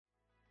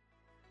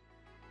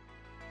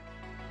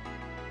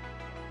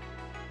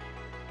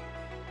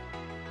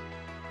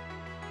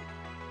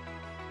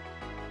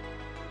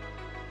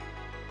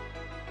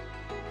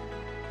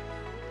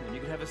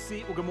have a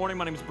seat. Well, good morning.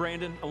 My name is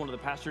Brandon. I'm one of the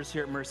pastors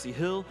here at Mercy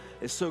Hill.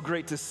 It's so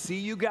great to see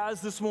you guys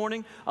this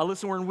morning.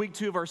 Listen, we're in week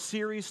 2 of our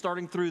series,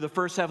 starting through the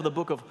first half of the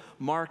book of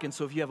Mark. And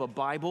so if you have a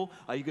Bible,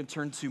 you can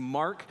turn to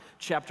Mark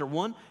chapter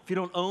 1. If you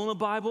don't own a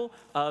Bible,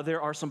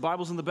 there are some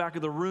Bibles in the back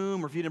of the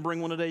room. Or if you didn't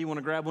bring one today, you want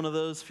to grab one of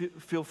those,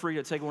 feel free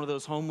to take one of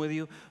those home with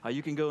you.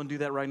 You can go and do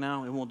that right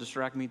now. It won't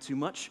distract me too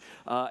much.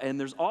 And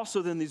there's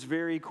also then these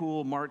very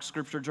cool Mark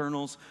scripture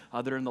journals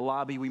that are in the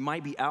lobby. We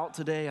might be out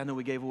today. I know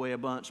we gave away a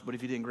bunch, but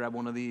if you didn't grab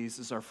one of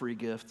these, this is our free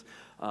gift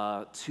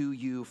to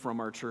you from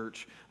our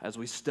church as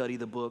we study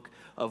the book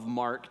of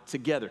Mark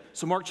together.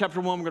 So Mark chapter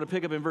 1, we're going to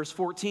pick up in verse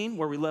 14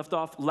 where we left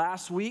off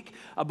last week.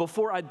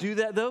 Before I do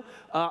that, though,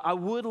 I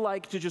would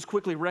like to just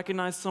quickly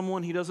recognize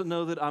someone. He doesn't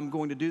know that I'm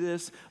going to do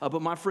this,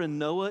 but my friend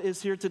Noah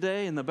is here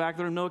today in the back of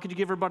the room. Noah, could you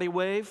give everybody a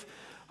wave?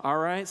 All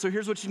right, so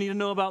here's what you need to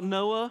know about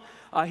Noah.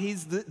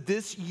 He's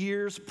this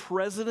year's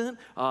president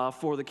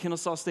for the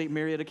Kennesaw State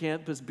Marietta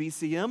Campus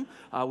BCM,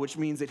 which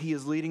means that he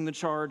is leading the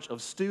charge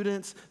of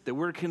students that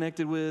we're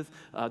connected with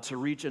to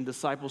reach and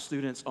disciple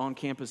students on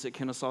campus at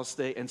Kennesaw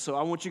State. And so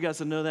I want you guys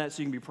to know that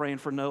so you can be praying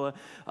for Noah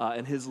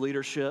and his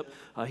leadership.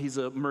 He's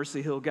a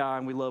Mercy Hill guy,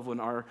 and we love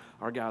when our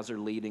guys are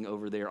leading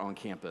over there on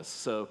campus.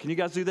 So can you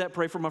guys do that?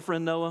 Pray for my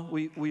friend Noah.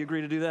 We agree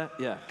to do that?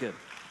 Yeah, good.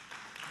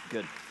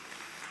 Good.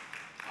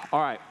 All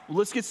right,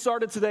 let's get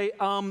started today.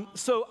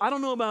 So I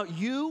don't know about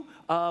you,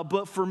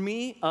 but for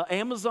me,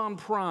 Amazon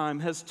Prime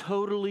has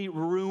totally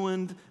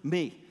ruined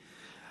me.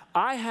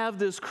 I have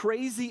this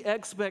crazy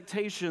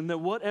expectation that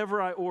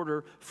whatever I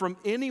order from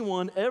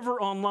anyone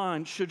ever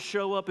online should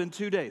show up in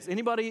 2 days.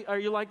 Anybody, are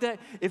you like that?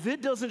 If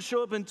it doesn't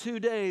show up in 2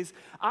 days,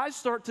 I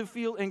start to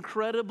feel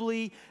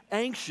incredibly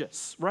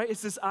anxious, right?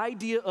 It's this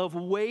idea of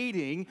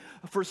waiting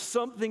for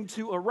something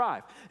to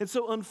arrive. And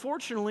so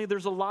unfortunately,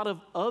 there's a lot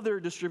of other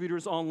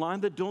distributors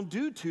online that don't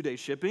do 2-day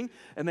shipping,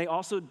 and they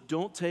also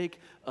don't take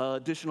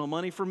additional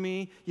money from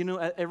me,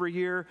 every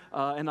year,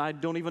 and I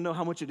don't even know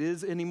how much it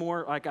is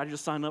anymore. Like, I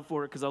just sign up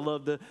for it because I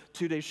love the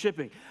 2-day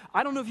shipping.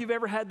 I don't know if you've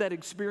ever had that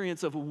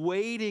experience of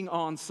waiting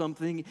on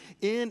something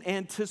in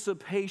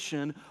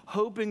anticipation,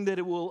 hoping that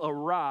it will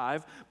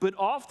arrive, but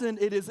often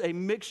it is a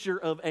mixture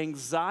of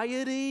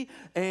anxiety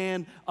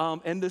and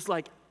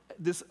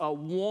this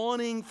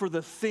wanting for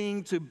the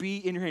thing to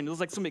be in your hand. There's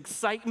like some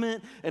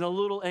excitement and a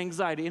little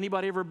anxiety.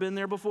 Anybody ever been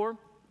there before?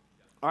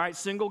 All right,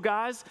 single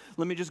guys,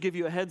 let me just give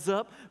you a heads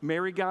up.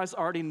 Married guys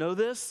already know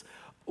this.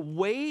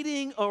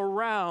 Waiting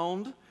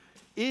around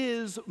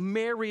is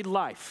married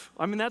life.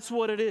 I mean, that's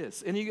what it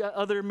is. And you got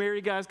other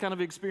married guys kind of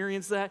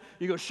experience that.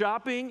 You go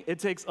shopping, it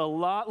takes a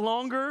lot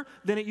longer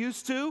than it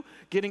used to.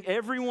 Getting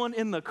everyone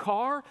in the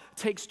car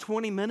takes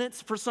 20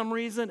 minutes for some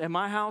reason. At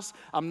my house,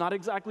 I'm not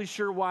exactly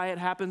sure why it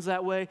happens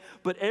that way,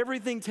 but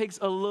everything takes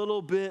a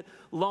little bit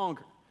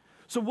longer.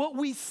 So what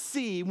we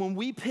see when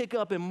we pick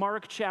up in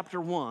Mark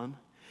chapter 1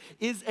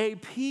 is a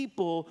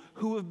people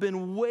who have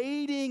been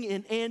waiting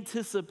in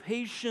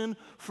anticipation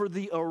for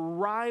the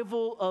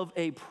arrival of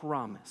a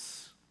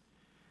promise.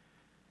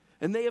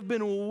 And they have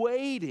been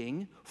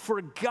waiting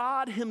for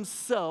God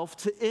himself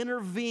to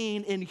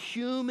intervene in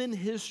human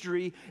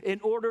history in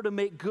order to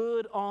make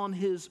good on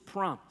his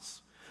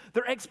promise.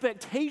 Their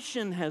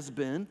expectation has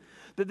been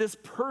that this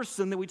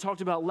person that we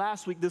talked about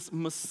last week, this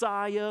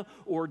Messiah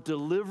or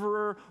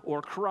deliverer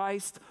or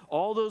Christ,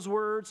 all those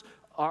words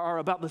are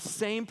about the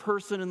same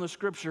person in the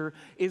scripture,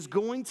 is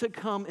going to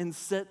come and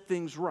set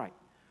things right.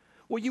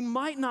 What you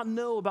might not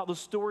know about the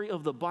story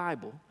of the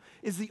Bible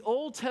is the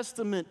Old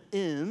Testament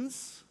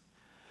ends,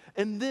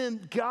 and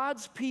then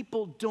God's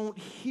people don't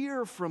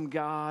hear from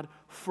God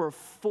for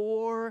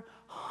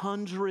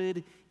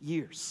 400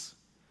 years.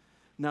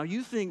 Now,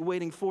 you think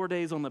waiting 4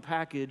 days on the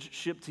package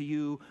shipped to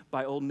you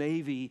by Old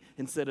Navy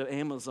instead of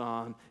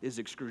Amazon is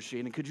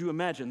excruciating. Could you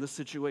imagine this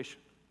situation?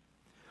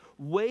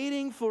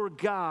 Waiting for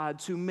God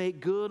to make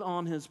good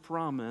on his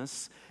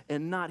promise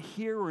and not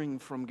hearing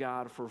from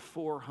God for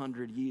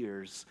 400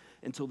 years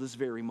until this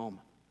very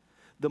moment.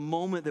 The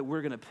moment that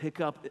we're going to pick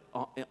up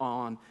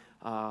on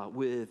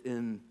with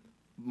in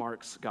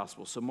Mark's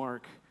gospel. So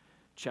Mark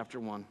chapter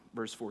 1,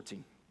 verse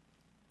 14.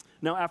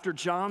 Now after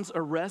John's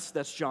arrest,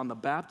 that's John the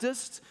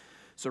Baptist,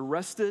 is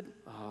arrested.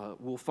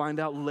 We'll find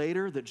out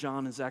later that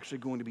John is actually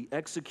going to be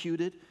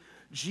executed.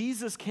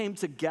 Jesus came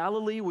to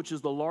Galilee, which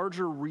is the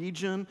larger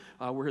region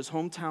where his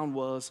hometown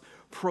was,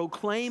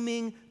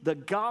 proclaiming the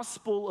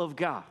gospel of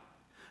God.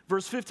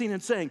 Verse 15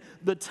 and saying,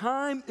 the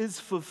time is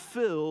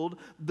fulfilled,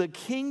 the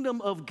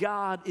kingdom of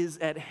God is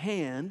at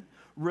hand,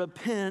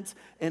 repent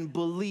and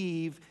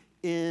believe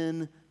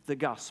in the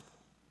gospel.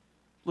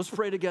 Let's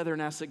pray together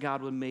and ask that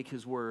God would make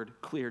his word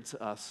clear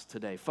to us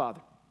today. Father,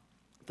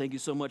 thank you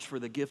so much for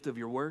the gift of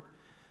your word.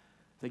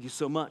 Thank you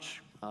so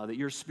much that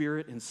your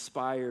spirit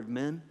inspired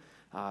men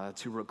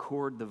to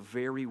record the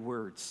very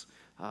words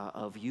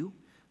of you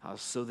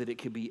so that it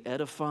could be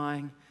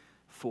edifying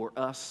for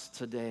us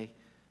today.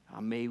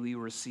 May we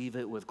receive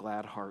it with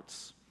glad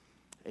hearts.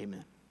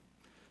 Amen.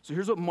 So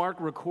here's what Mark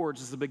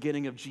records as the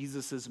beginning of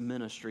Jesus'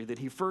 ministry, that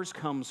he first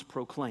comes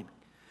proclaiming.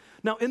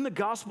 Now, in the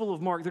Gospel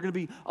of Mark, there are going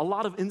to be a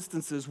lot of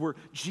instances where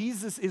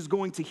Jesus is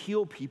going to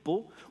heal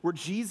people, where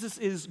Jesus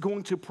is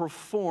going to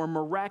perform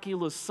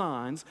miraculous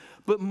signs,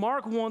 but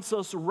Mark wants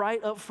us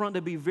right up front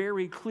to be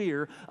very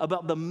clear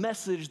about the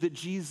message that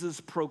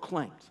Jesus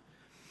proclaimed.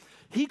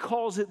 He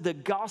calls it the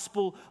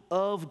gospel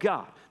of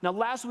God. Now,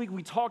 last week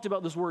we talked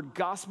about this word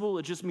gospel.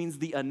 It just means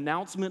the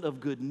announcement of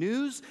good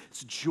news.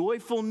 It's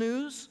joyful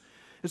news.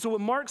 And so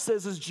what Mark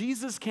says is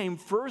Jesus came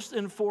first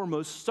and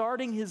foremost,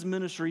 starting his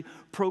ministry,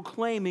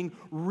 proclaiming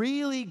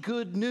really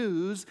good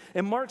news.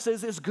 And Mark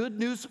says it's good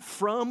news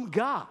from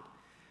God.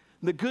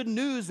 The good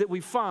news that we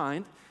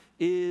find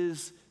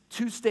is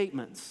two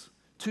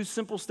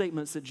simple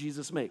statements that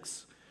Jesus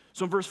makes.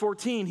 So in verse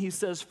 14, he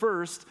says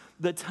first,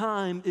 the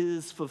time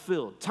is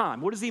fulfilled.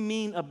 Time. What does he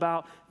mean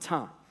about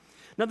time?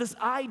 Now, this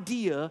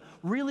idea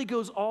really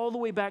goes all the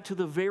way back to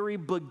the very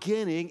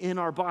beginning in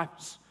our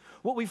Bibles.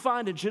 What we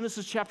find in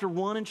Genesis chapter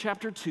 1 and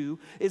chapter 2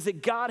 is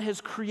that God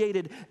has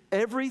created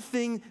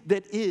everything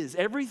that is,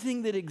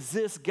 everything that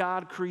exists,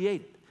 God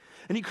created.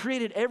 And he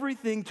created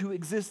everything to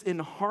exist in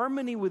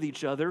harmony with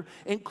each other,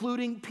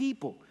 including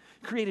people.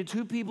 Created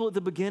two people at the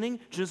beginning,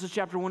 Genesis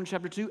chapter 1 and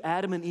chapter 2,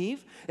 Adam and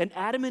Eve. And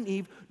Adam and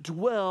Eve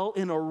dwell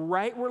in a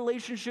right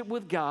relationship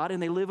with God,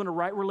 and they live in a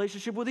right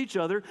relationship with each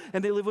other,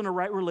 and they live in a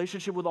right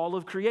relationship with all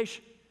of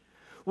creation.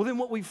 Well, then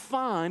what we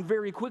find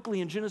very quickly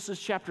in Genesis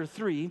chapter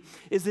 3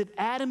 is that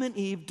Adam and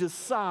Eve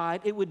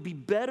decide it would be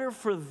better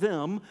for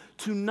them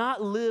to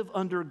not live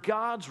under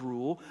God's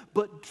rule,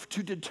 but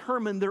to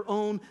determine their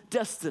own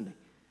destiny.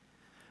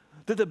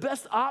 That the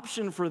best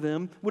option for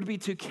them would be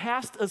to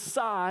cast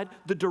aside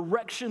the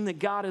direction that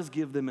God has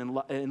given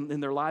them in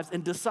their lives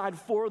and decide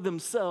for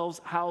themselves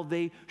how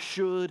they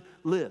should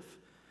live.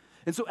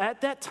 And so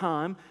at that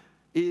time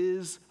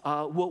is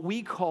what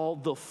we call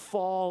the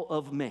fall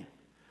of man,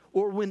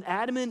 or when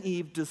Adam and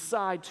Eve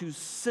decide to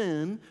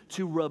sin,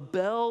 to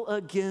rebel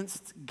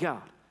against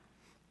God.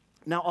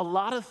 Now, a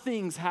lot of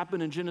things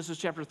happen in Genesis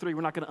chapter 3.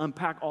 We're not going to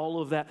unpack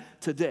all of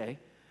that today.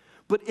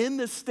 But in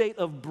this state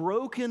of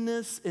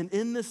brokenness and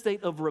in this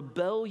state of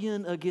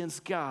rebellion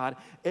against God,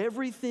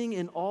 everything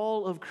in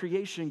all of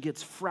creation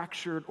gets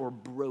fractured or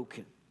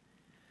broken.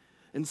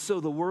 And so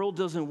the world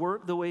doesn't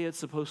work the way it's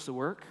supposed to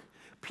work.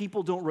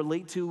 People don't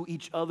relate to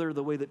each other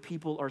the way that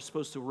people are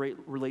supposed to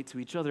relate to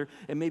each other.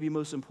 And maybe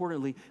most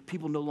importantly,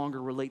 people no longer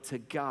relate to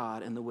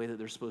God in the way that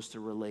they're supposed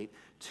to relate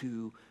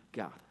to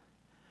God.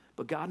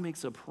 But God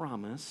makes a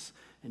promise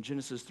in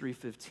Genesis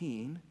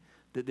 3:15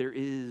 that there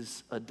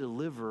is a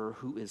deliverer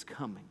who is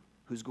coming,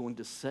 who's going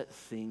to set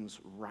things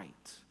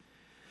right.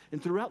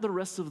 And throughout the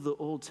rest of the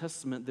Old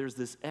Testament, there's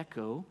this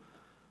echo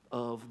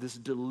of this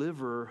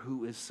deliverer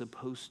who is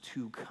supposed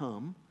to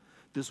come,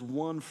 this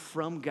one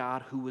from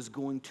God who is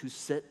going to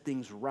set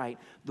things right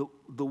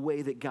the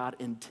way that God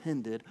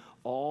intended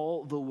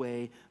all the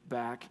way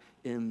back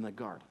in the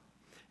garden.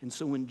 And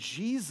so when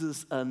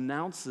Jesus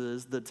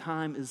announces the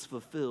time is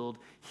fulfilled,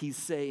 he's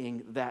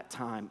saying that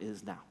time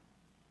is now.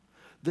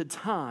 The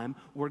time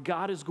where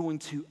God is going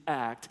to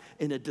act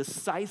in a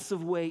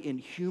decisive way in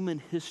human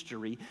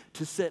history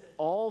to set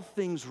all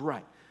things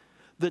right.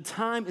 The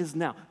time is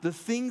now. The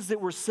things that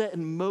were set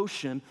in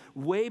motion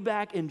way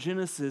back in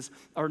Genesis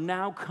are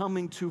now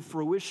coming to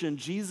fruition,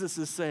 Jesus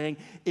is saying,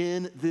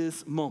 in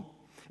this moment.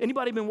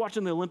 Anybody been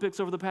watching the Olympics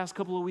over the past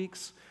couple of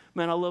weeks?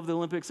 Man, I love the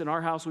Olympics. In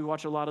our house, we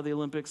watch a lot of the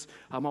Olympics.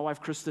 My wife,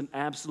 Kristen,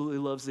 absolutely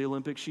loves the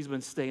Olympics. She's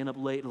been staying up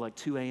late at like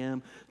 2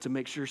 a.m. to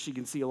make sure she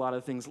can see a lot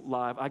of things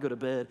live. I go to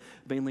bed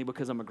mainly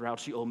because I'm a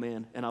grouchy old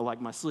man and I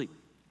like my sleep.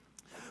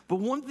 But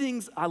one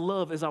thing I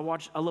love is I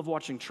love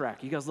watching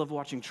track. You guys love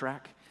watching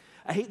track?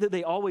 I hate that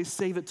they always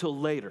save it till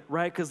later,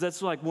 right? Because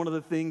that's like one of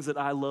the things that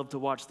I love to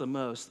watch the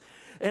most.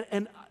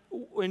 And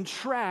in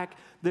track,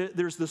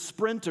 there's the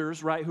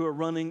sprinters, right, who are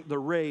running the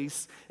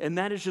race, and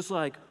that is just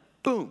like,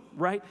 boom,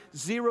 right?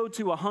 0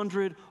 to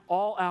 100,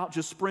 all out,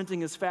 just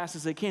sprinting as fast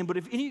as they can. But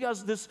if any of you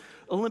guys this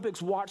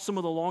Olympics watch some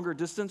of the longer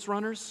distance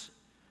runners,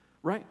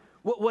 right?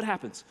 What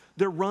happens?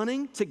 They're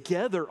running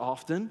together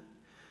often.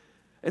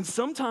 And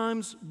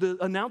sometimes the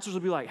announcers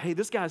will be like, hey,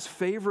 this guy's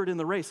favored in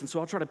the race. And so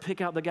I'll try to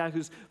pick out the guy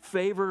who's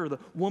favored or the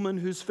woman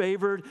who's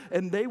favored.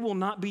 And they will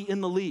not be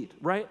in the lead,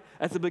 right,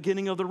 at the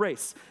beginning of the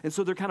race. And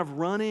so they're kind of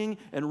running,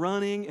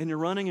 and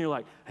you're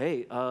like,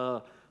 hey,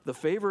 the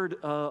favored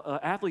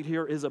athlete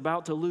here is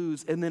about to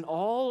lose. And then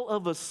all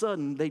of a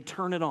sudden, they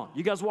turn it on.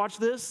 You guys watch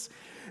this?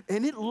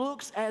 And it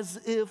looks as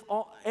if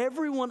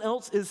everyone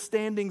else is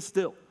standing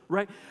still,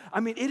 right? I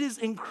mean, it is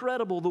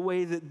incredible the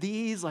way that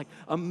these like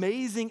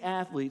amazing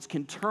athletes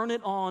can turn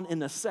it on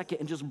in a second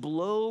and just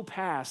blow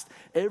past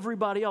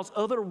everybody else,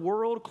 other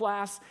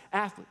world-class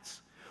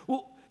athletes.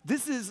 Well,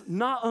 this is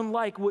not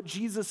unlike what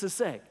Jesus is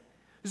saying.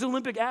 These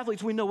Olympic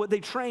athletes, we know what they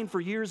train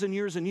for years and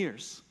years and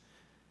years.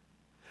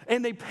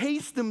 And they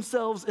pace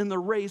themselves in the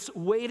race,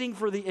 waiting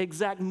for the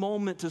exact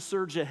moment to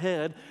surge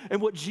ahead.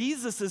 And what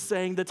Jesus is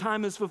saying, the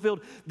time is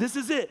fulfilled. This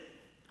is it.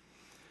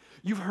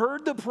 You've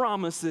heard the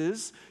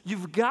promises.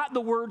 You've got the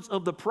words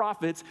of the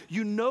prophets.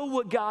 You know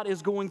what God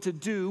is going to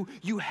do.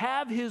 You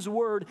have his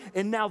word.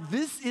 And now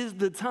this is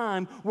the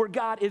time where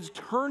God is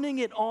turning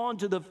it on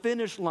to the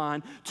finish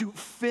line to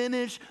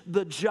finish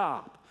the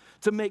job,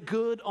 to make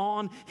good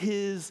on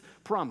his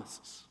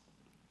promises.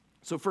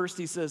 So first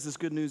he says this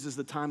good news is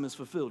the time is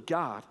fulfilled.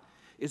 God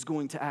is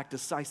going to act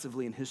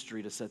decisively in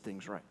history to set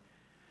things right.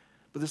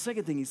 But the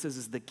second thing he says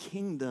is the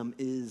kingdom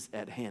is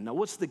at hand. Now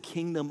what's the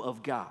kingdom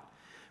of God?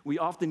 We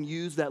often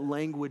use that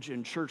language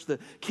in church. The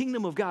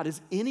kingdom of God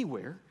is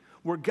anywhere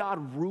where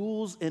God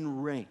rules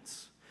and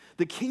reigns.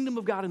 The kingdom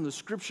of God in the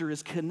scripture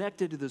is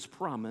connected to this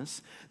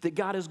promise that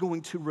God is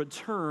going to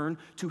return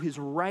to his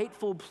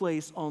rightful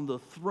place on the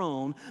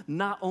throne,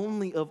 not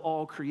only of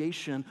all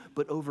creation,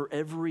 but over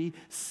every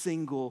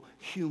single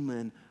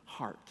human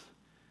heart.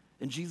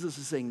 And Jesus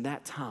is saying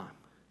that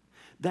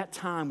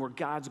time where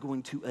God's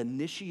going to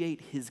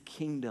initiate his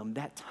kingdom,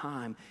 that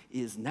time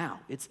is now.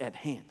 It's at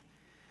hand.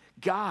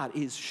 God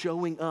is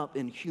showing up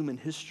in human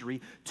history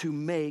to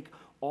make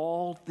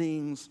all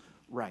things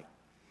right.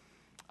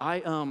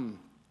 I'm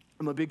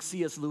a big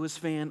C.S. Lewis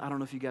fan. I don't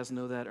know if you guys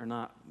know that or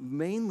not,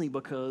 mainly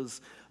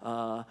because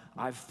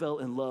I fell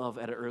in love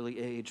at an early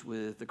age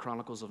with the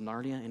Chronicles of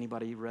Narnia.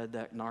 Anybody read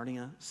that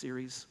Narnia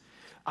series?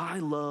 I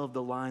love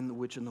The Lion, the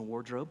Witch, and the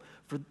Wardrobe.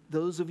 For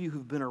those of you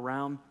who've been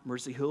around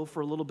Mercy Hill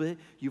for a little bit,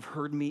 you've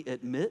heard me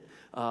admit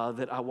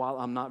that while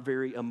I'm not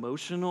very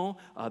emotional,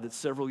 that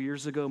several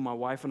years ago, my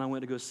wife and I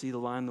went to go see The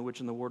Lion, the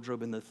Witch, and the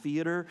Wardrobe in the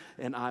theater,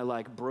 and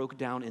I broke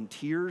down in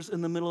tears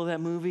in the middle of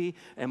that movie,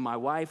 and my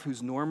wife,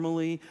 who's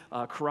normally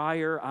a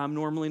crier, I'm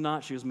normally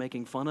not, she was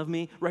making fun of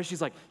me, right? She's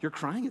like, "You're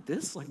crying at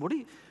this?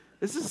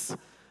 Is this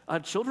a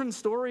children's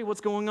story?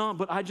 What's going on?"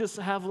 But I just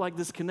have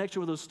this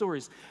connection with those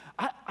stories.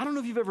 I don't know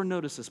if you've ever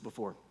noticed this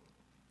before.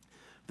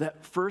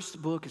 That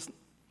first book is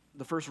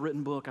the first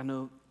written book, I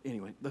know.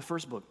 Anyway, the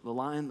first book, The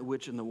Lion, the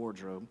Witch, and the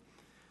Wardrobe.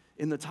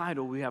 In the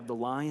title, we have the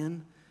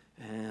lion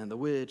and the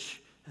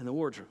witch and the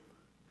wardrobe.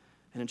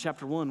 And in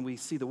chapter 1, we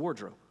see the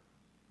wardrobe.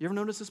 You ever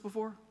noticed this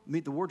before? We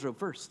meet the wardrobe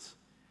first.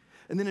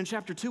 And then in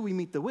chapter 2, we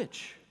meet the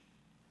witch.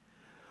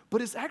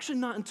 But it's actually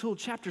not until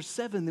chapter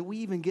 7 that we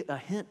even get a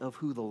hint of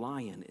who the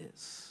lion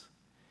is.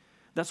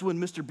 That's when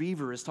Mr.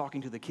 Beaver is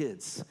talking to the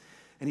kids,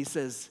 and he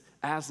says,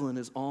 Aslan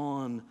is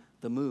on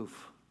the move,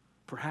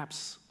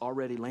 perhaps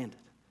already landed.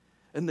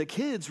 And the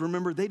kids,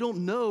 remember, they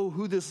don't know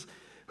who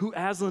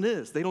Aslan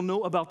is. They don't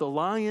know about the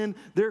lion.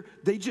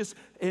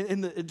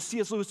 And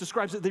C.S. Lewis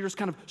describes it, they're just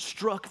kind of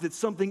struck that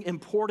something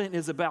important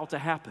is about to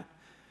happen.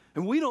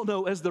 And we don't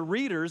know as the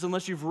readers,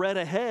 unless you've read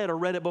ahead or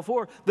read it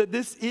before, that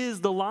this is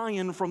the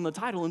lion from the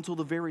title until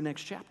the very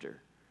next chapter,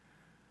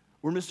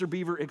 where Mr.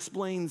 Beaver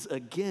explains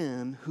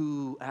again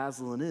who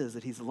Aslan is,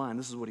 that he's the lion.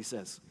 This is what he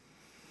says.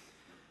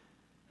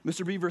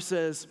 Mr. Beaver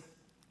says,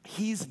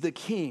 "He's the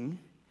king,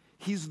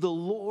 he's the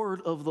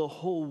lord of the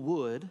whole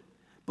wood,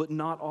 but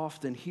not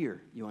often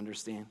here," you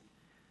understand.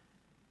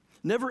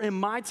 "Never in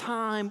my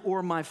time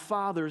or my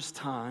father's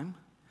time,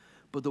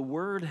 but the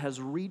word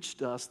has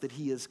reached us that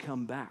he has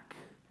come back,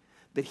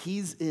 that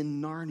he's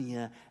in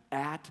Narnia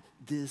at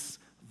this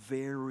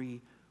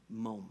very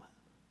moment."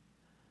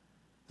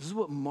 This is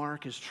what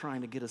Mark is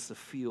trying to get us to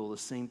feel, the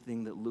same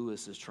thing that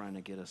Lewis is trying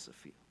to get us to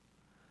feel.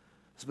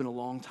 It's been a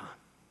long time.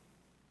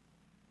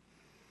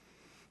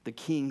 The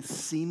king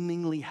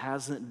seemingly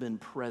hasn't been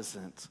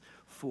present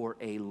for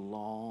a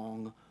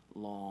long,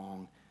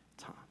 long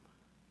time.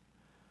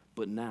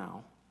 But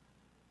now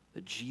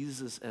that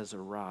Jesus has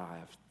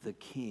arrived, the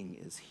king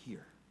is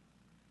here.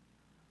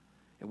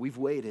 And we've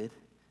waited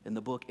in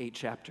the book 8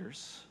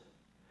 chapters.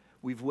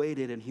 We've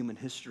waited in human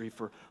history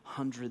for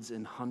hundreds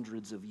and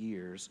hundreds of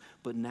years,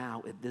 but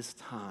now at this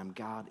time,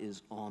 God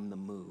is on the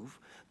move.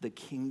 The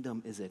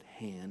kingdom is at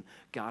hand.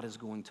 God is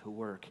going to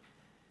work.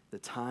 The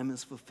time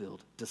is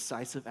fulfilled.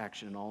 Decisive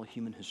action in all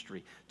human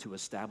history to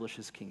establish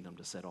his kingdom,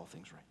 to set all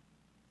things right.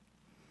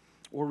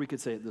 Or we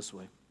could say it this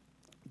way.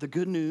 The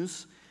good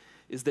news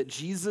is that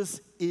Jesus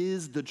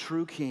is the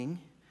true king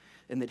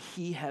and that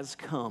he has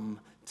come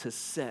to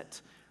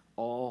set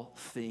all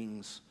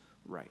things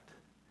right.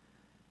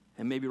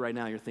 And maybe right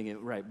now you're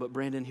thinking, right, but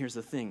Brandon, here's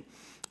the thing.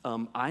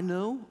 I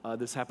know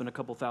this happened a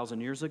couple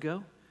thousand years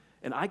ago,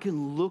 and I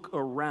can look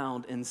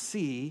around and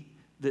see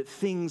that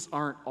things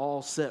aren't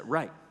all set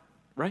right?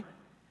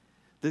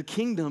 The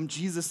kingdom,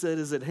 Jesus said,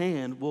 is at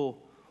hand. Well,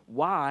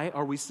 why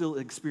are we still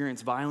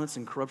experiencing violence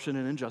and corruption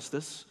and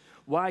injustice?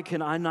 Why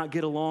can I not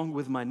get along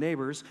with my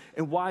neighbors?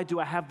 And why do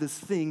I have this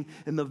thing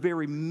in the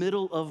very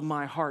middle of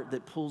my heart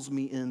that pulls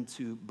me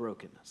into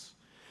brokenness?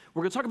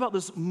 We're going to talk about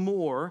this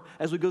more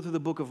as we go through the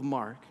book of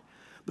Mark.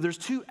 But there's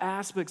 2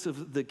 aspects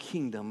of the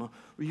kingdom.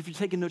 If you're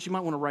taking notes, you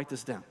might want to write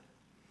this down.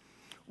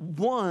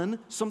 One,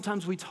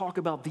 sometimes we talk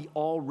about the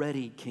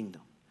already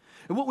kingdom.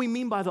 And what we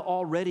mean by the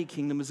already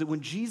kingdom is that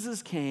when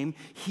Jesus came,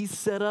 he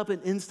set up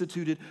and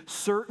instituted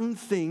certain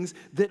things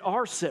that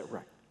are set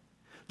right.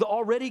 The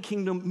already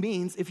kingdom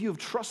means if you have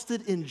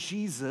trusted in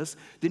Jesus,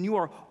 then you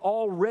are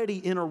already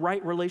in a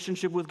right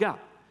relationship with God.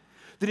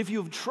 That if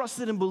you have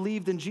trusted and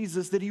believed in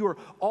Jesus, that you are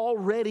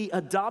already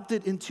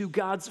adopted into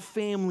God's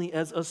family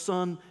as a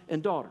son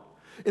and daughter.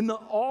 In the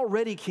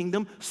already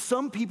kingdom,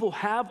 some people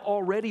have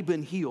already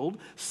been healed.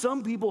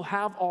 Some people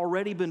have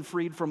already been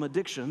freed from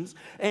addictions.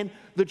 And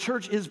the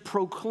church is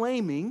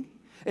proclaiming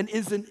and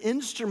is an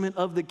instrument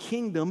of the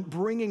kingdom,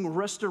 bringing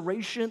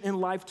restoration and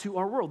life to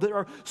our world. There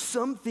are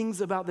some things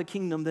about the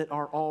kingdom that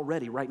are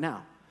already right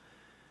now.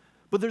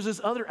 But there's this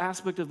other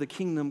aspect of the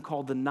kingdom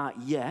called the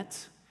not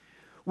yet,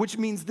 which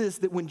means this,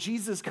 that when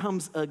Jesus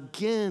comes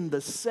again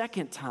the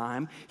second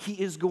time, he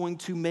is going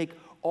to make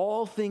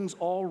all things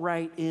all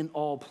right in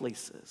all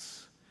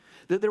places.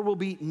 That there will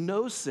be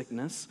no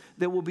sickness,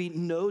 there will be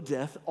no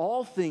death,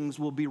 all things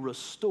will be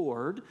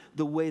restored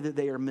the way that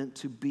they are meant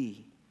to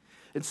be.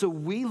 And so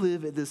we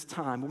live at this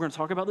time, we're going to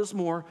talk about this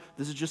more,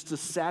 this is just to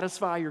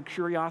satisfy your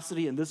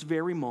curiosity in this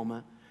very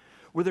moment,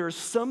 where there are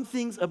some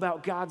things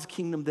about God's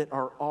kingdom that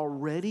are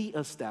already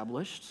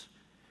established,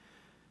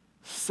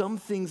 some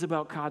things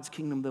about God's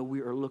kingdom that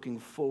we are looking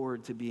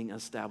forward to being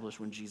established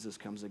when Jesus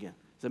comes again.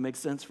 Does that make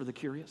sense for the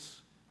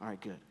curious? All right,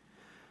 good.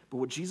 But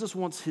what Jesus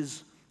wants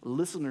his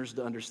listeners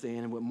to understand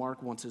and what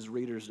Mark wants his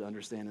readers to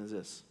understand is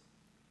this.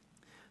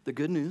 The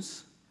good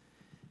news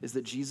is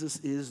that Jesus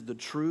is the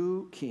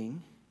true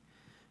king,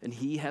 and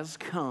he has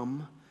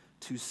come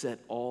to set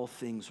all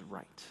things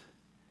right.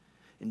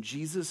 And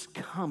Jesus'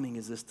 coming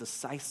is this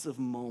decisive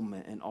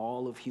moment in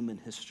all of human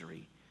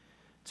history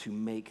to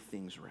make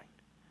things right.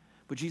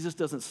 But Jesus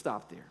doesn't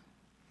stop there.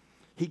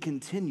 He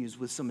continues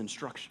with some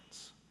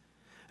instructions.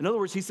 In other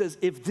words, he says,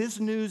 if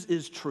this news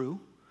is true,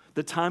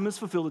 the time is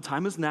fulfilled, the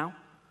time is now.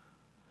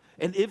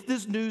 And if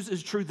this news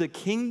is true, the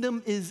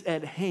kingdom is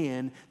at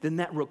hand, then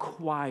that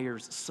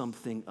requires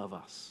something of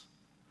us.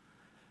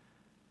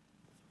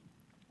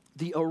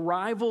 The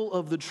arrival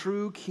of the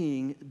true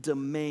king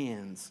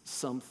demands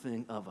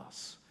something of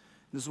us.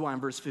 This is why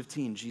in verse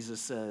 15, Jesus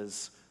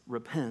says,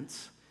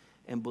 repent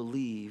and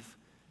believe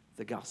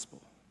the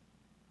gospel.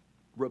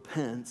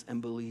 Repent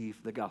and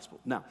believe the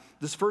gospel. Now,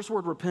 this first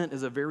word, repent,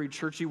 is a very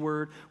churchy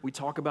word. We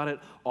talk about it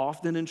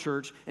often in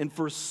church. And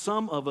for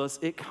some of us,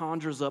 it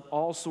conjures up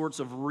all sorts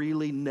of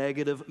really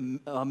negative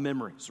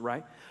memories,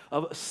 right?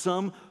 Of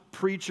some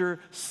preacher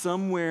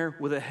somewhere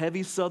with a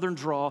heavy southern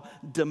drawl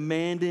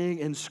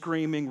demanding and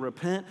screaming,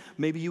 repent.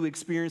 Maybe you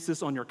experienced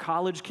this on your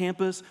college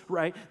campus,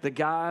 right? The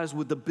guys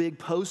with the big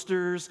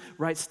posters,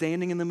 right,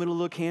 standing in the middle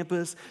of the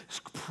campus,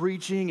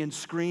 preaching and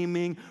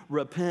screaming,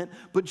 repent.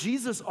 But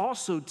Jesus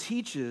also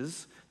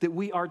teaches that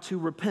we are to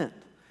repent.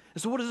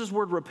 And so what does this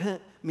word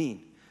repent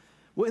mean?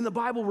 Well, in the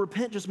Bible,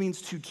 repent just means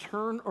to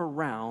turn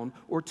around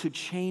or to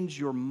change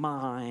your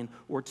mind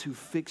or to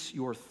fix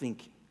your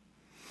thinking.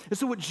 And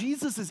so what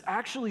Jesus is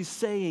actually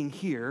saying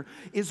here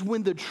is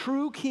when the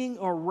true king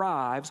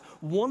arrives,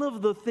 one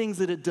of the things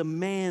that it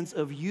demands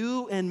of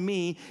you and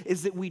me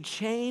is that we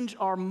change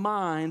our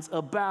minds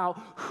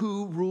about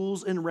who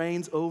rules and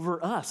reigns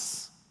over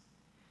us.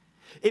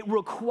 It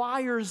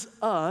requires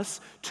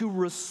us to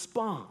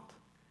respond.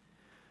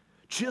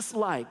 Just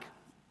like,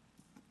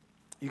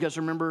 you guys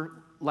remember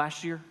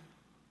last year?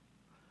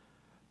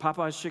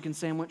 Popeye's chicken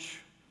sandwich,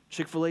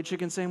 Chick-fil-A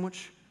chicken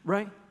sandwich,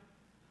 right?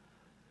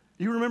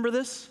 You remember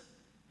this?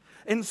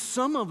 And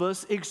some of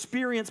us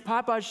experienced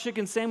Popeye's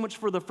chicken sandwich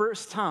for the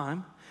first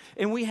time,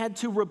 and we had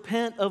to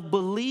repent of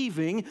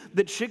believing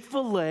that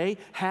Chick-fil-A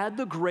had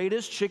the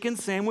greatest chicken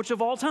sandwich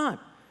of all time.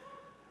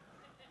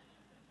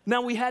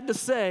 Now we had to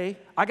say,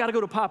 I got to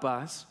go to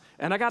Popeye's,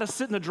 and I got to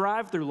sit in the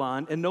drive-thru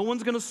line, and no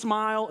one's going to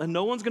smile, and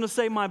no one's going to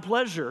say my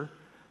pleasure,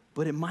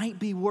 but it might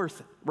be worth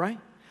it, right?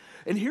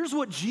 And here's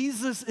what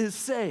Jesus is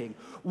saying.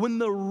 When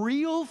the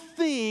real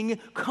thing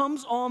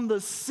comes on the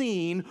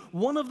scene,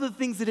 one of the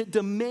things that it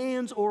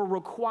demands or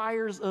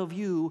requires of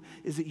you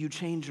is that you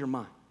change your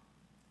mind.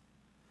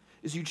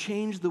 Is you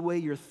change the way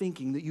you're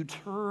thinking, that you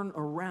turn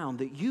around,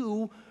 that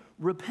you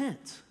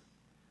repent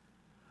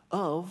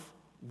of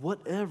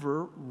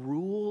whatever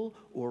rule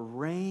or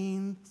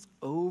reigns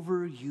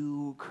over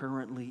you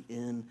currently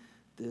in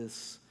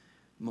this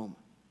moment.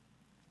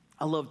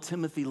 I love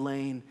Timothy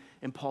Lane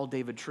and Paul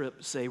David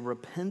Tripp say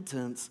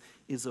repentance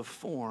is a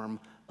form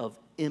of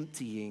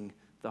emptying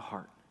the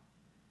heart.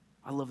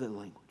 I love that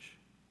language.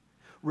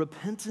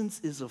 Repentance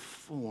is a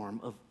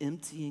form of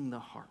emptying the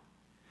heart.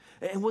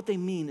 And what they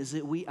mean is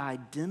that we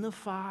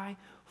identify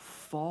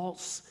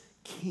false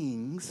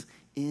kings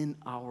in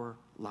our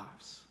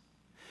lives.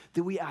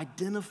 That we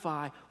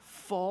identify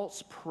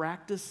false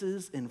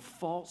practices and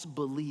false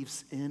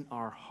beliefs in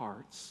our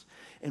hearts.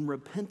 And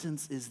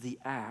repentance is the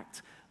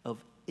act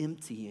of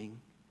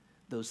emptying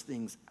those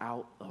things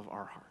out of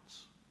our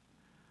hearts.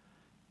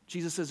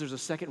 Jesus says there's a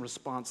second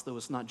response, though.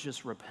 It's not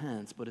just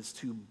repent, but it's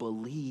to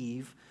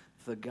believe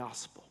the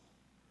gospel.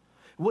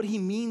 What he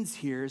means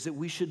here is that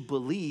we should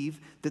believe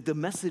that the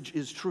message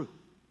is true.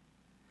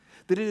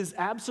 that it is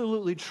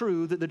absolutely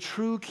true that the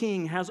true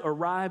king has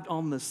arrived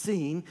on the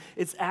scene.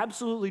 It's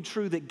absolutely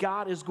true that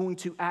God is going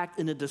to act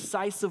in a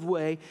decisive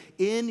way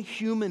in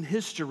human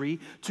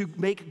history to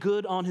make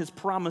good on his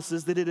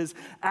promises, that it is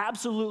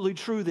absolutely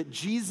true that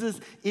Jesus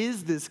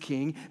is this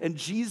king, and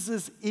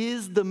Jesus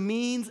is the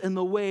means and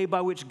the way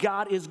by which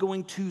God is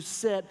going to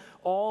set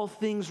all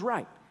things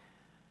right.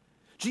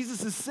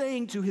 Jesus is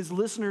saying to his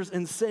listeners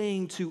and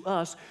saying to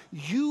us,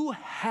 you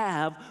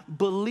have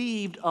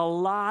believed a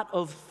lot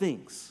of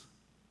things.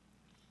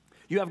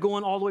 You have,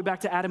 going all the way back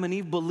to Adam and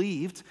Eve,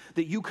 believed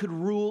that you could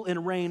rule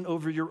and reign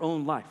over your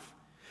own life.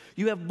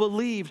 You have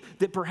believed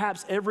that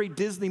perhaps every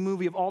Disney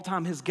movie of all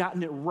time has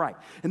gotten it right,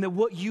 and that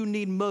what you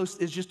need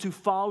most is just to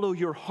follow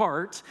your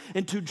heart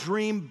and to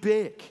dream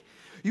big.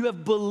 You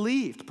have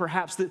believed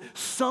perhaps that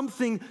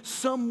something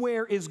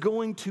somewhere is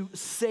going to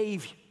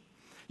save you.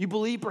 You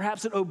believe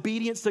perhaps that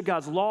obedience to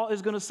God's law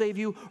is going to save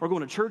you, or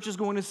going to church is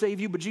going to save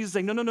you, but Jesus is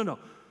saying, no.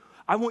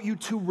 I want you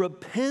to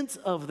repent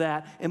of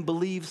that and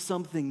believe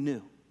something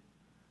new.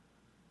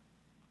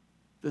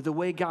 That the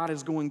way God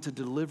is going to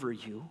deliver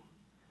you,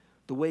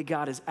 the way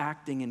God is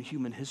acting in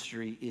human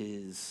history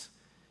is,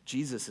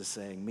 Jesus is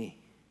saying, me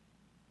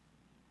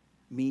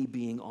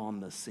being on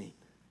the scene.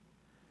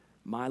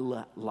 My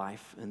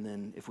life, and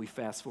then if we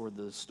fast forward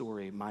the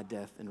story, my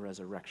death and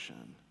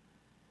resurrection.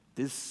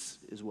 This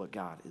is what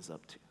God is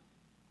up to.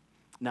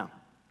 Now,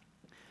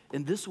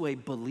 in this way,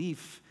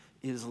 belief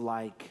is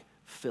like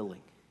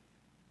filling.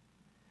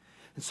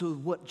 And so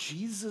what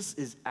Jesus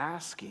is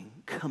asking,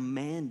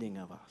 commanding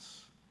of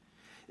us,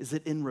 is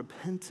that in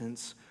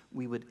repentance,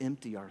 we would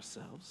empty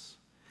ourselves.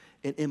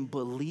 And in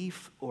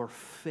belief or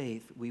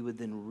faith, we would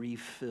then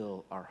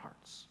refill our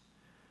hearts.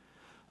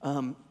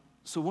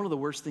 So one of the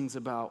worst things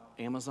about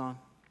Amazon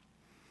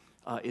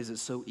is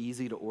it's so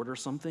easy to order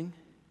something.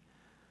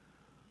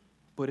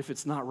 But if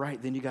it's not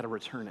right, then you got to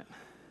return it.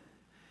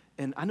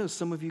 And I know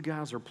some of you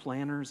guys are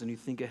planners and you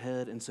think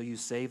ahead, and so you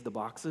save the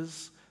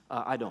boxes.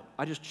 I don't.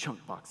 I just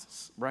chunk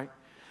boxes, right?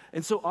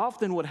 And so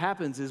often what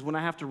happens is when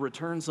I have to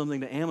return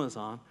something to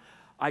Amazon,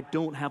 I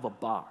don't have a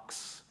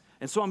box.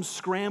 And so I'm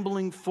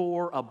scrambling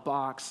for a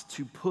box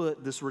to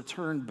put this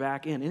return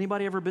back in.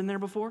 Anybody ever been there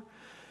before?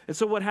 And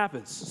so what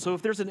happens? So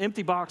if there's an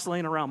empty box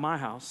laying around my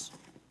house,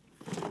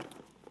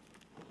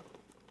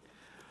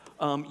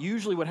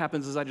 usually what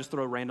happens is I just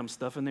throw random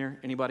stuff in there.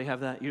 Anybody have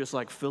that? You just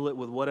like fill it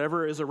with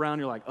whatever is around.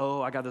 You're like,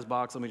 oh, I got this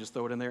box. Let me just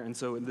throw it in there. And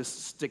so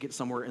stick it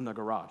somewhere in the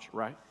garage,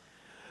 right?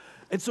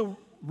 And so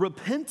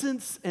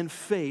repentance and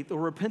faith,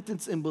 or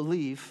repentance and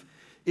belief,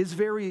 is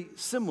very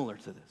similar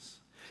to this.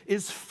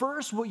 Is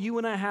first what you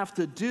and I have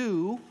to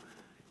do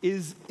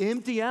is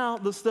empty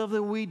out the stuff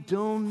that we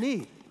don't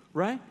need,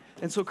 right?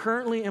 And so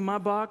currently in my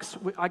box,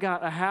 I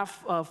got a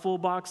half full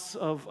box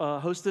of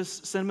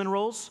Hostess cinnamon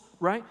rolls,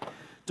 right?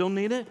 Don't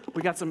need it.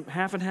 We got some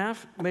half and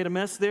half, made a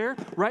mess there,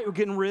 right? We're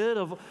getting rid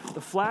of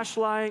the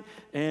flashlight,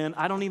 and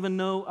I don't even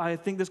know, I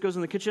think this goes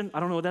in the kitchen. I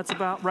don't know what that's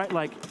about, right?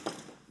 Like,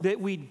 that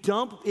we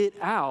dump it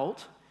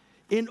out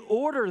in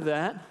order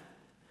that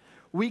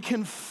we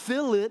can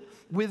fill it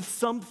with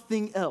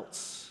something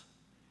else.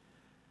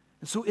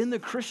 And so in the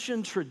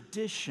Christian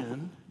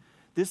tradition,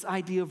 this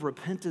idea of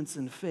repentance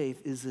and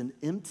faith is an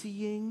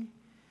emptying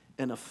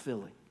and a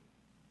filling.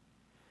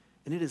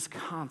 And it is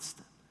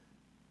constant.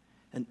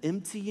 An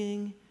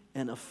emptying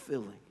and a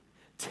filling.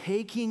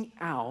 Taking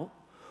out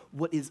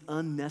what is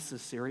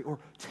unnecessary, or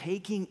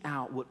taking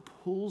out what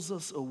pulls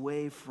us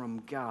away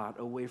from God,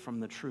 away from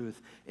the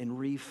truth, and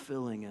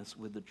refilling us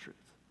with the truth.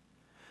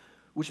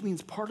 Which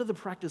means part of the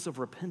practice of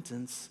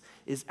repentance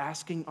is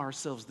asking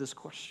ourselves this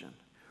question: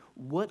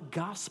 what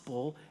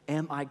gospel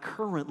am I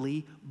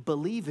currently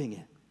believing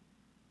in?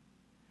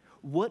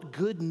 What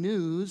good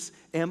news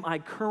am I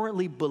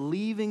currently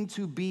believing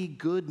to be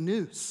good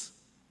news?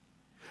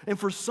 And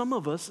for some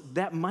of us,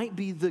 that might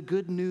be the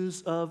good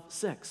news of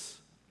sex.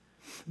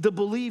 The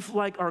belief,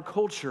 like our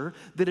culture,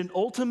 that an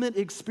ultimate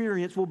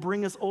experience will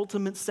bring us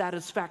ultimate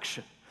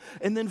satisfaction.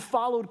 And then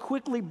followed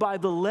quickly by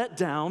the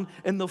letdown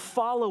and the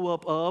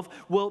follow-up of,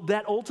 well,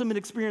 that ultimate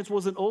experience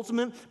wasn't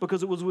ultimate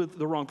because it was with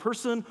the wrong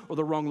person or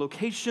the wrong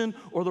location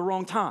or the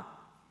wrong time.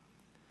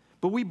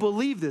 But we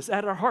believe this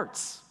at our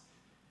hearts.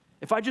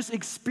 If I just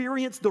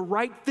experience the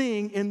right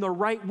thing in the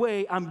right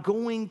way, I'm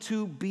going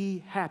to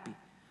be happy.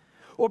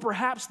 Or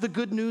perhaps the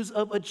good news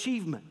of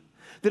achievement,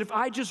 that if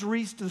I just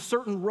reached a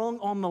certain rung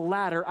on the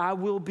ladder, I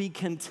will be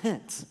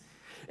content.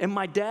 And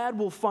my dad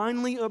will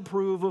finally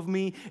approve of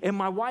me, and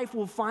my wife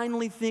will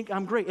finally think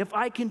I'm great, if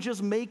I can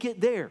just make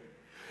it there.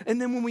 And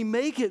then when we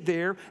make it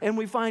there and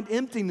we find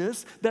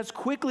emptiness, that's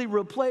quickly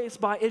replaced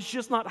by it's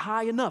just not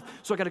high enough.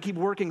 So I got to keep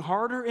working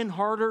harder and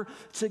harder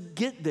to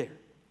get there.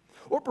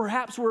 Or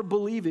perhaps we're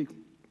believing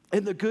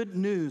in the good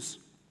news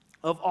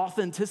of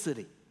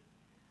authenticity.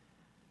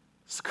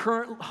 It's a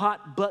current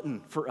hot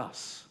button for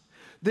us.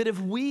 That if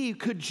we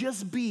could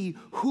just be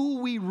who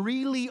we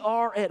really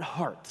are at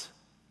heart,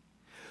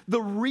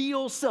 the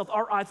real self,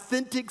 our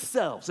authentic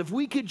selves, if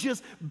we could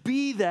just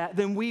be that,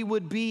 then we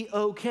would be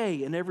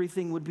okay and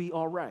everything would be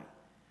all right.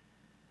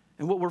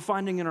 And what we're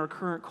finding in our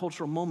current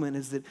cultural moment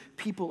is that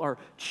people are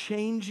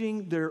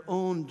changing their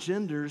own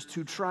genders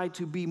to try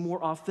to be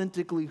more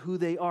authentically who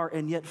they are,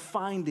 and yet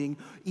finding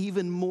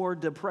even more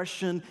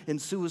depression and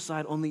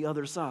suicide on the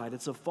other side.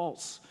 It's a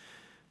false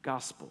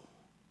gospel.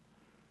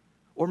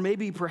 Or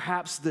maybe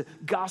perhaps the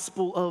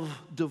gospel of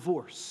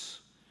divorce.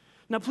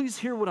 Now, please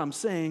hear what I'm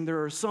saying.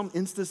 There are some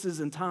instances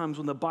and times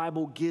when the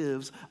Bible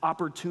gives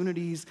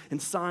opportunities and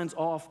signs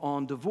off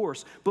on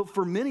divorce. But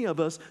for many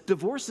of us,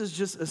 divorce is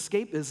just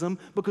escapism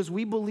because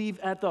we believe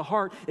at the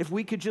heart, if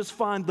we could just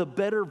find the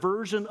better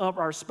version of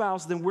our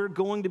spouse, then we're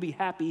going to be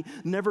happy,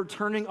 never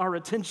turning our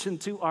attention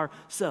to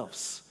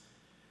ourselves.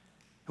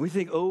 And we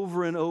think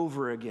over and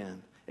over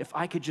again, if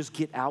I could just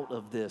get out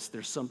of this,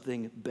 there's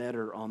something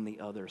better on the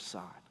other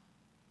side.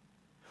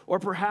 Or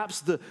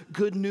perhaps the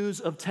good news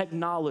of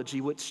technology,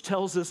 which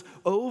tells us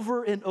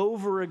over and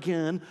over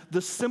again,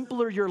 the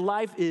simpler your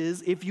life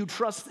is, if you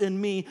trust in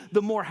me,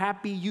 the more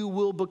happy you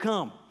will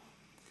become.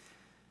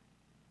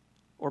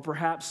 Or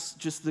perhaps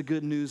just the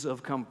good news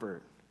of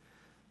comfort,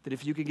 that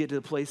if you could get to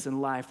a place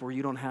in life where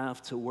you don't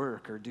have to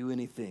work or do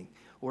anything,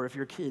 or if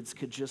your kids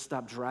could just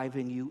stop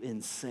driving you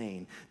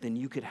insane, then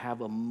you could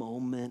have a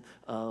moment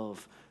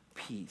of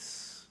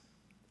peace.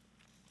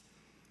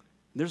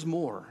 There's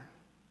more.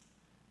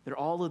 There are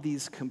all of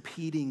these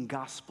competing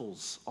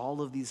gospels,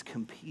 all of these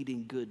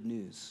competing good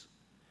news.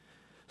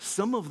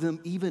 Some of them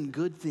even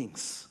good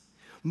things.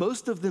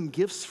 Most of them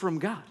gifts from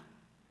God.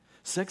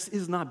 Sex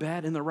is not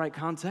bad in the right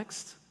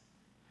context.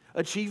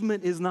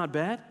 Achievement is not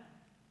bad,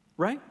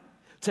 right?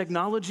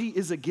 Technology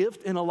is a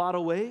gift in a lot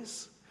of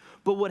ways.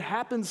 But what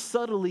happens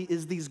subtly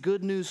is these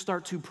good news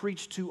start to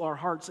preach to our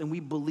hearts, and we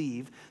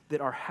believe that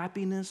our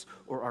happiness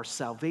or our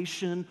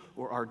salvation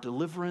or our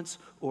deliverance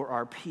or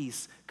our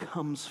peace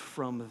comes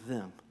from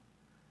them.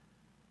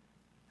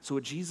 So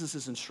what Jesus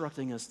is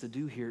instructing us to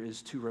do here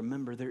is to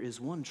remember there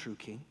is one true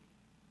king,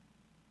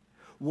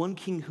 one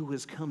king who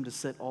has come to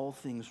set all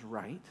things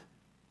right,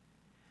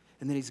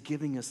 and then he's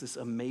giving us this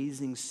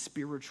amazing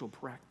spiritual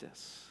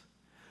practice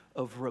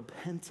of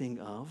repenting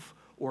of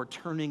or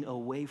turning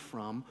away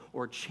from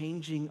or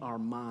changing our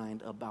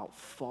mind about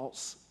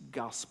false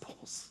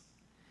gospels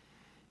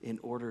in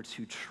order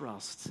to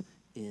trust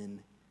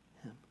in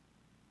him.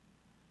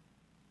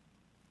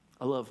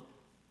 I love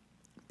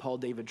Paul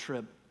David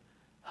Tripp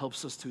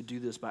helps us to do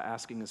this by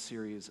asking a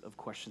series of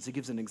questions. He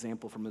gives an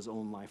example from his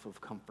own life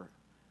of comfort.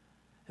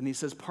 And he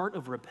says, part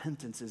of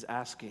repentance is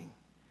asking,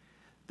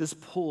 this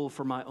pull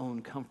for my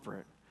own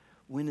comfort,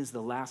 when is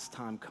the last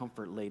time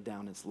comfort laid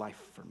down its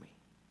life for me?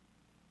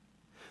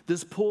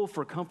 This pull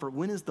for comfort,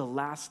 when is the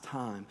last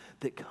time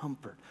that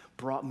comfort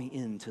brought me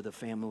into the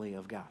family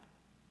of God?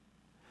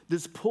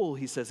 This pull,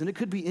 he says, and it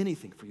could be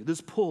anything for you,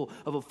 this pull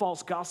of a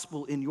false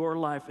gospel in your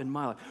life and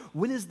my life.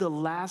 When is the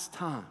last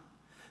time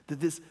that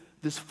this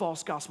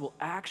false gospel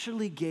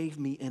actually gave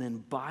me an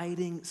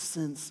abiding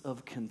sense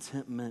of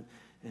contentment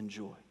and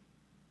joy?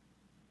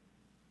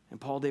 And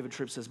Paul David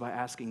Tripp says by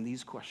asking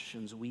these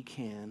questions, we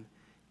can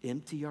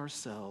empty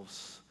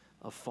ourselves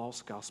of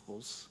false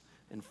gospels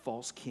and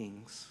false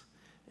kings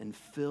and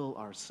fill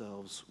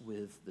ourselves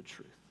with the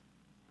truth.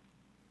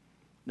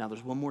 Now,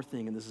 there's one more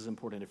thing, and this is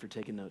important. If you're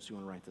taking notes, you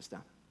want to write this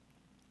down.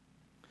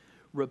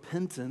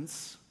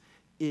 Repentance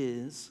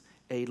is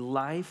a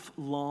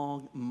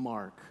lifelong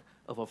mark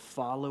of a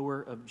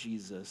follower of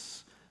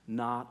Jesus,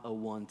 not a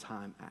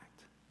one-time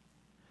act.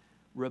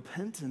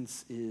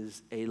 Repentance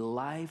is a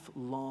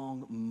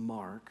lifelong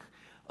mark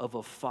of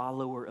a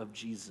follower of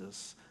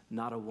Jesus,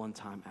 not a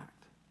one-time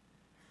act.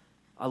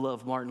 I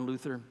love Martin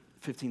Luther.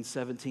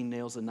 1517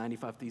 nails the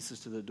 95 Thesis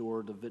to the door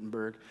of the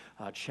Wittenberg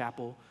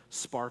Chapel,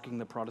 sparking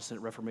the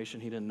Protestant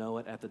Reformation. He didn't know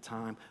it at the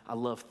time. I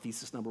love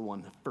thesis number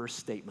 1, the first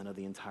statement of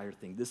the entire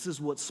thing. This is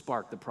what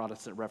sparked the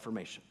Protestant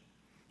Reformation.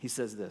 He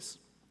says this: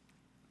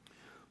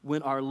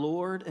 when our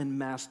Lord and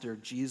Master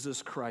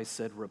Jesus Christ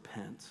said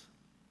repent,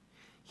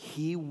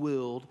 he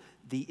willed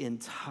the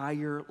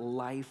entire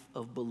life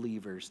of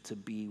believers to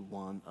be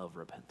one of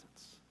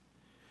repentance.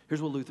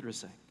 Here's what Luther is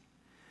saying: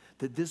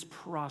 that this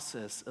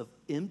process of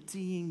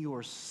emptying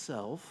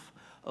yourself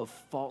of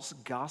false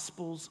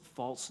gospels,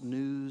 false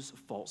news,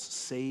 false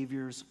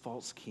saviors,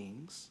 false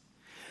kings,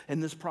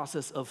 and this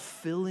process of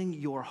filling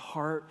your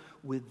heart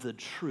with the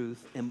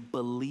truth and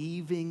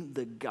believing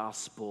the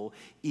gospel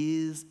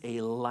is a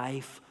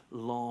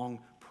lifelong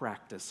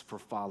practice for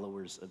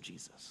followers of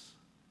Jesus.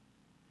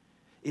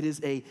 It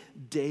is a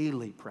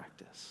daily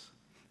practice.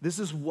 This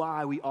is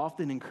why we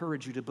often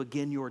encourage you to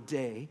begin your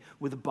day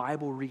with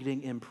Bible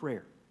reading and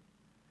prayer.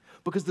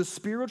 Because the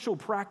spiritual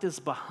practice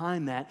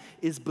behind that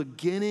is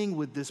beginning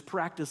with this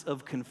practice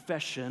of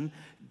confession.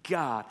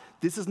 God,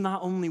 this is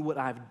not only what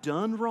I've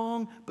done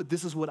wrong, but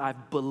this is what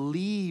I've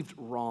believed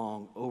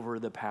wrong over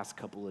the past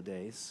couple of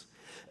days.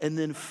 And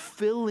then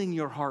filling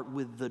your heart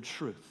with the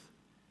truth.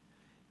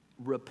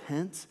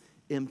 Repent,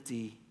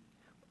 empty,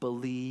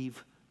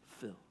 believe,